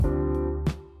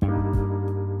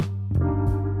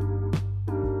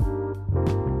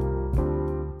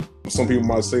some people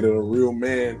might say that a real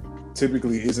man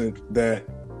typically isn't that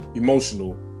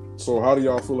emotional. So how do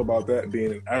y'all feel about that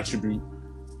being an attribute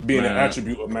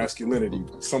of masculinity?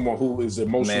 Someone who is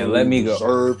emotionally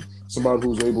reserved, somebody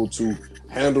who's able to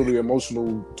handle the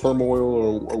emotional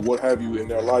turmoil or what have you in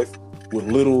their life with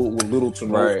little to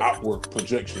no outward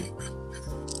projection.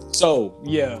 So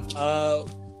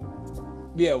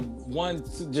one,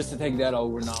 just to take that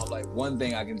over now, like one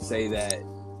thing I can say that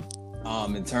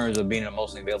in terms of being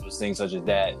emotionally available to things such as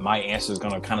that, my answer is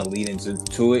going to kind of lead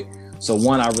into it. So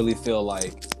one, I really feel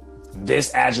like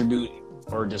this attribute,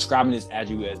 or describing this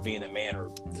attribute as being a man, or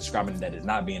describing that as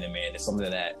not being a man, is something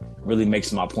that really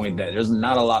makes my point that there's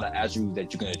not a lot of attributes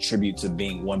that you can attribute to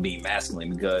being masculine,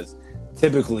 because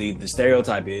typically the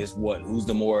stereotype is who's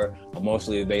the more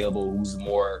emotionally available, who's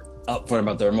more upfront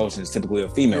about their emotions, typically a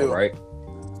female, right?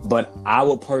 But I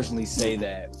would personally say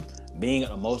that being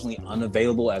emotionally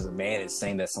unavailable as a man is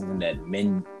saying that's something that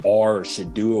men are or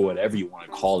should do, or whatever you want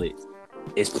to call it.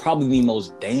 It's probably the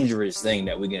most dangerous thing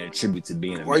that we can attribute to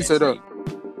being a man. Why you say that?